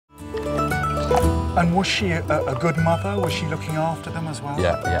And was she a good mother? Was she looking after them as well?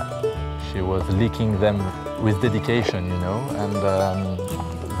 Yeah, yeah. She was licking them with dedication, you know, and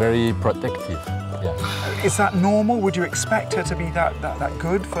very protective. Yeah. Is that normal? Would you expect her to be that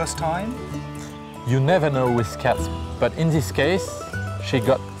good first time? You never know with cats, but in this case, she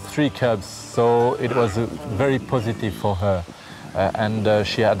got 3 cubs, so it was very positive for her, and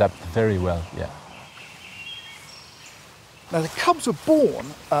she adapted very well. Yeah. Now, the cubs were born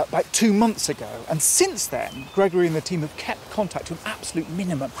about 2 months ago, and since then, Gregory and the team have kept contact to an absolute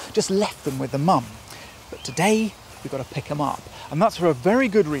minimum, just left them with the mum. But today, we've got to pick them up, and that's for a very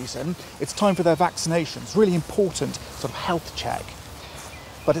good reason. It's time for their vaccinations, really important sort of health check.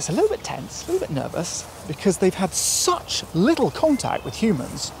 But it's a little bit tense, a little bit nervous, because they've had such little contact with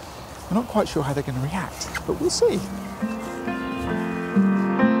humans. We're not quite sure how they're going to react, but we'll see.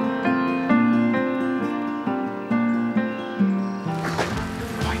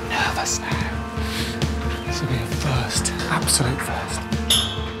 Now. This will be a first, absolute first.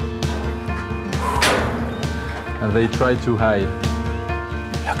 And they try to hide.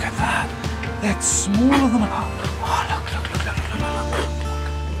 Look at that. They're smaller than oh, look.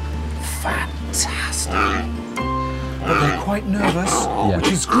 Fantastic. But they're quite nervous, yeah.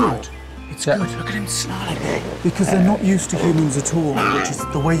 Which is good. It's good. Look at him snarling. Because they're not used to humans at all, which is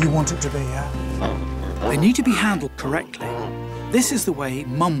the way you want it to be, yeah? They need to be handled correctly. This is the way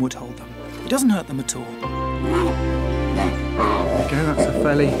Mum would hold them. It doesn't hurt them at all. There we go, that's a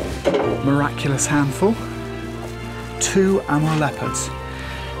fairly miraculous handful. 2 Amur leopards.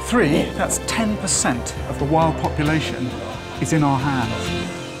 3, that's 10% of the wild population is in our hands.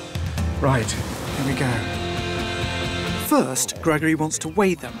 Right, here we go. First, Gregory wants to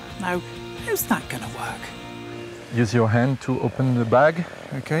weigh them. Now, how's that going to work? Use your hand to open the bag.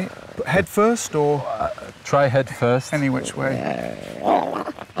 Okay, head first or? Try head first. Any which way.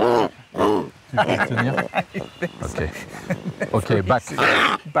 Okay. Okay, back.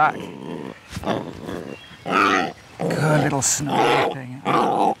 Back. Good little snarl thing.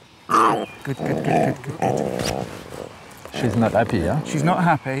 Good. She's not happy, yeah? She's not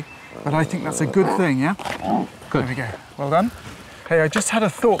happy, but I think that's a good thing, yeah? Good. There we go. Well done. Hey, I just had a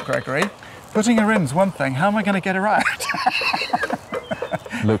thought, Gregory. Putting her in's one thing. How am I going to get her out?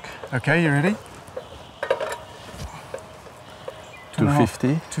 Look. Okay, you ready? 250.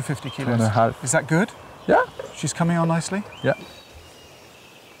 250 kilos. 2.5. Is that good? Yeah. She's coming on nicely? Yeah.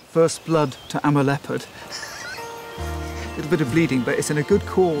 First blood to Amur Leopard. A little bit of bleeding, but it's in a good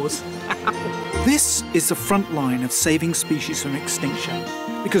cause. This is the front line of saving species from extinction.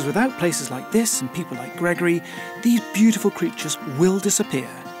 Because without places like this and people like Gregory, these beautiful creatures will disappear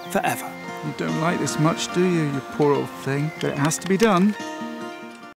forever. You don't like this much, do you, you poor old thing? But it has to be done.